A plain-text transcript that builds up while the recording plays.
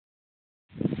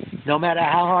No matter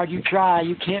how hard you try,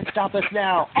 you can't stop us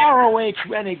now. ROH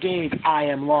Renegades. I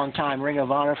am longtime Ring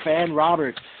of Honor fan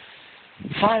Robert.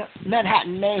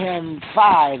 Manhattan Mayhem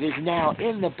 5 is now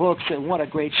in the books, and what a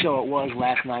great show it was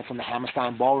last night from the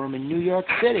Hammerstein Ballroom in New York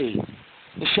City.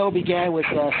 The show began with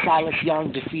Silas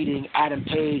Young defeating Adam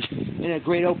Page in a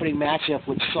great opening matchup,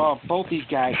 which saw both these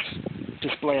guys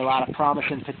display a lot of promise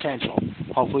and potential.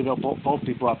 Hopefully they'll both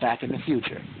be brought back in the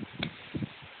future.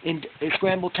 In a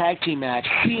scramble tag team match,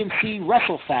 CNC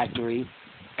Wrestle Factory,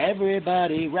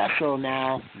 everybody wrestle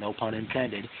now, no pun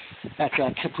intended. That's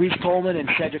Caprice Coleman and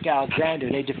Cedric Alexander.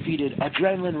 They defeated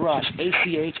Adrenaline Rush,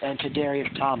 ACH, and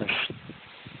Tadarius Thomas.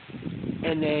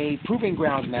 In a Proving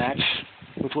Grounds match,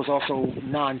 which was also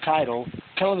non-title,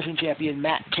 television champion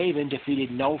Matt Taven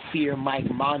defeated No Fear Mike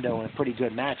Mondo in a pretty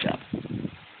good matchup.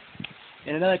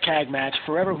 In another tag match,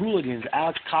 Forever Hooligans,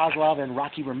 Alex Kozlov and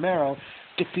Rocky Romero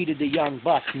defeated the Young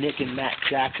Bucks, Nick and Matt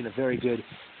Jackson, a very good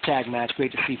tag match.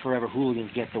 Great to see Forever Hooligans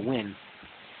get the win.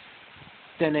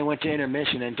 Then they went to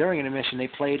intermission, and during intermission they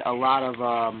played a lot of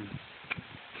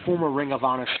former Ring of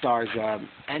Honor stars'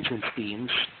 entrance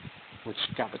themes, which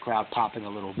got the crowd popping a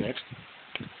little bit.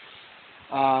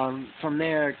 From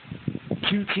there,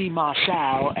 QT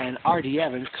Marshall and R.D.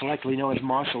 Evans, collectively known as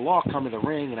Martial Law, come to the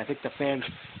ring, and I think the fans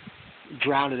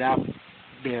drowned out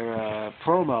their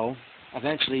promo.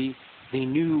 Eventually, the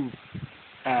new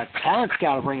talent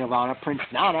scout of Ring of Honor, Prince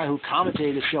Nana, who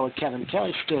commentated the show with Kevin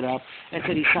Kelly, stood up and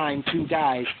said he signed 2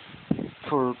 guys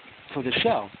for the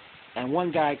show. And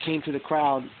one guy came through the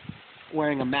crowd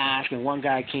wearing a mask, and one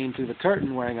guy came through the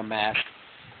curtain wearing a mask.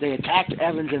 They attacked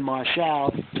Evans and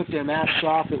Marshall, took their masks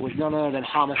off. It was none other than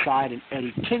Homicide and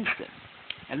Eddie Kingston.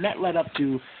 And that led up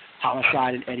to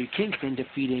Homicide and Eddie Kingston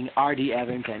defeating R.D.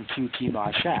 Evans and QT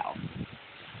Marshall.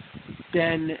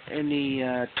 Then, in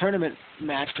the tournament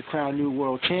match to crown new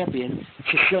world champion,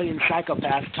 Sicilian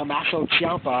psychopath Tommaso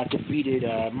Ciampa defeated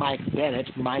Mike Bennett,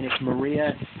 minus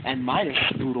Maria, and minus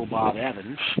Brutal Bob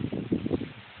Evans.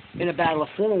 In a battle of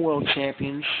former world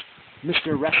champions,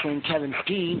 Mr. Wrestling Kevin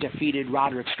Steen defeated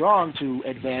Roderick Strong to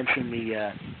advance in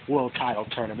the world title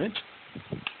tournament.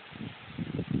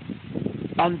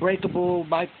 Unbreakable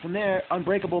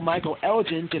Michael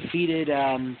Elgin defeated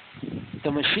the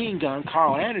Machine Gun,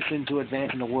 Carl Anderson, to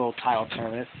advance in the world title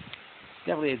tournament.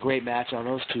 Definitely a great match on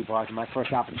those two parts. My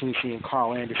first opportunity seeing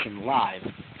Carl Anderson live.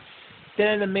 Then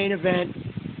in the main event,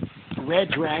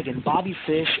 Red Dragon, Bobby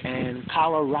Fish, and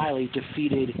Kyle O'Reilly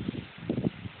defeated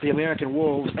the American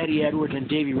Wolves, Eddie Edwards and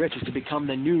Davey Richards, to become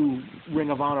the new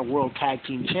Ring of Honor World Tag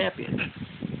Team Champions.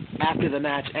 After the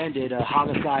match ended,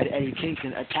 Homicide Eddie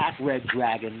Kingston attacked Red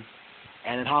Dragon,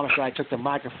 and then Homicide took the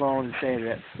microphone and said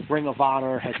that Ring of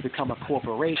Honor has become a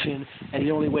corporation, and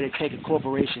the only way to take a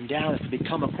corporation down is to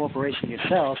become a corporation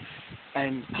yourself.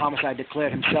 And Homicide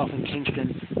declared himself and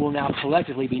Kingston will now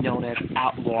collectively be known as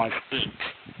Outlaws, Inc.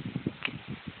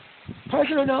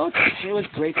 Personal notes, it was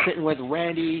great sitting with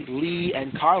Randy, Lee,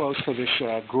 and Carlos for this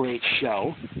great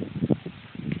show.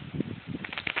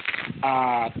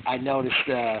 I noticed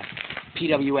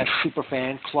PWS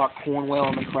superfan Clark Cornwell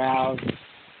in the crowd.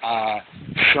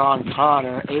 Sean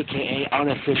Connor, a.k.a.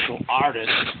 Unofficial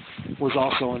Artist, was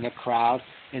also in the crowd.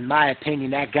 In my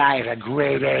opinion, that guy is a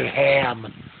grade A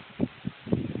ham.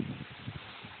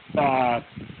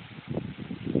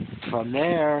 From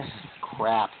there,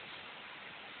 crap.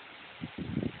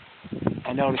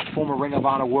 I noticed former Ring of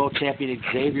Honor World Champion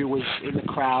Xavier was in the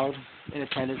crowd in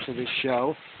attendance for this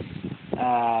show.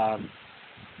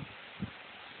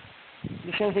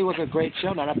 This anything was a great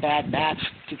show, not a bad match,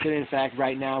 considering the fact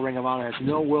right now Ring of Honor has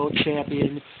no world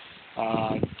champion.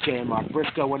 Jay and Mark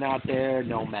Briscoe went out there,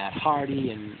 no Matt Hardy,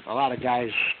 and a lot of guys,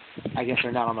 I guess,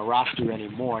 are not on the roster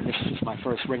anymore. And this is my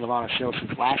first Ring of Honor show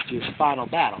since last year's Final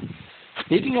Battle.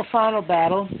 Speaking of Final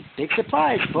Battle, big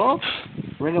surprise, folks.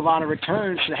 Ring of Honor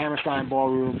returns to the Hammerstein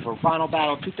Ballroom for Final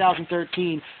Battle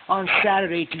 2013 on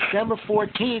Saturday, December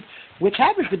 14th, which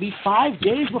happens to be 5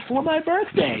 days before my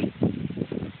birthday.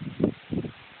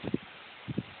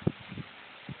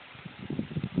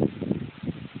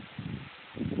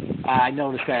 I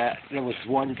noticed that there was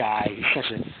one guy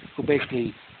who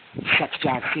basically sucks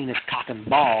John Cena's cock and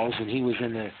balls, and he was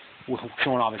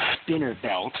showing off his spinner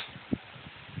belt.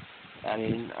 I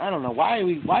mean, I don't know why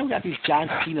we got these John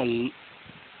Cena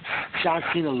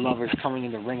lovers coming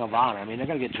into Ring of Honor. I mean, they're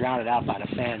gonna get drowned out by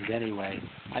the fans anyway.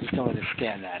 I just don't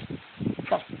understand that.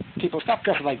 People stop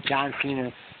dressing like John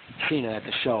Cena at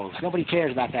the shows. Nobody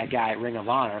cares about that guy at Ring of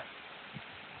Honor.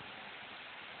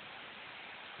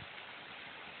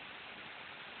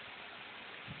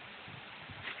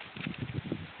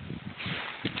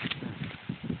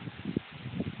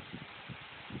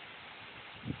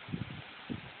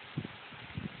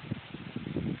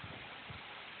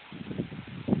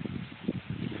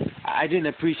 I didn't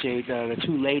appreciate the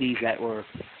two ladies that were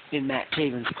in Matt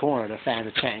Taven's corner. The fans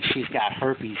are chanting, "She's got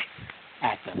herpes"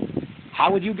 at them.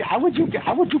 How would you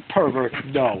perverts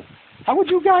know? How would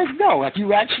you guys know? Have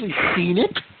you actually seen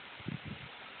it?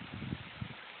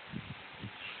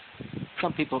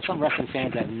 Some wrestling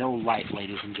fans have no life,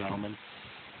 ladies and gentlemen.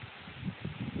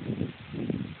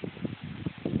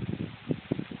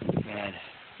 And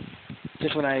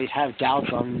just when I have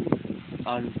doubts on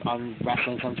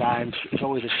wrestling sometimes, it's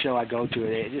always a show I go to.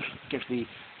 It just gets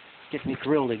me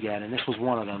thrilled again, and this was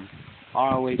one of them.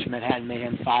 ROH Manhattan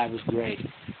Mayhem 5 was great.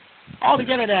 All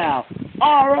together now.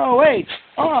 ROH!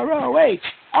 ROH!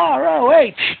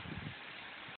 ROH!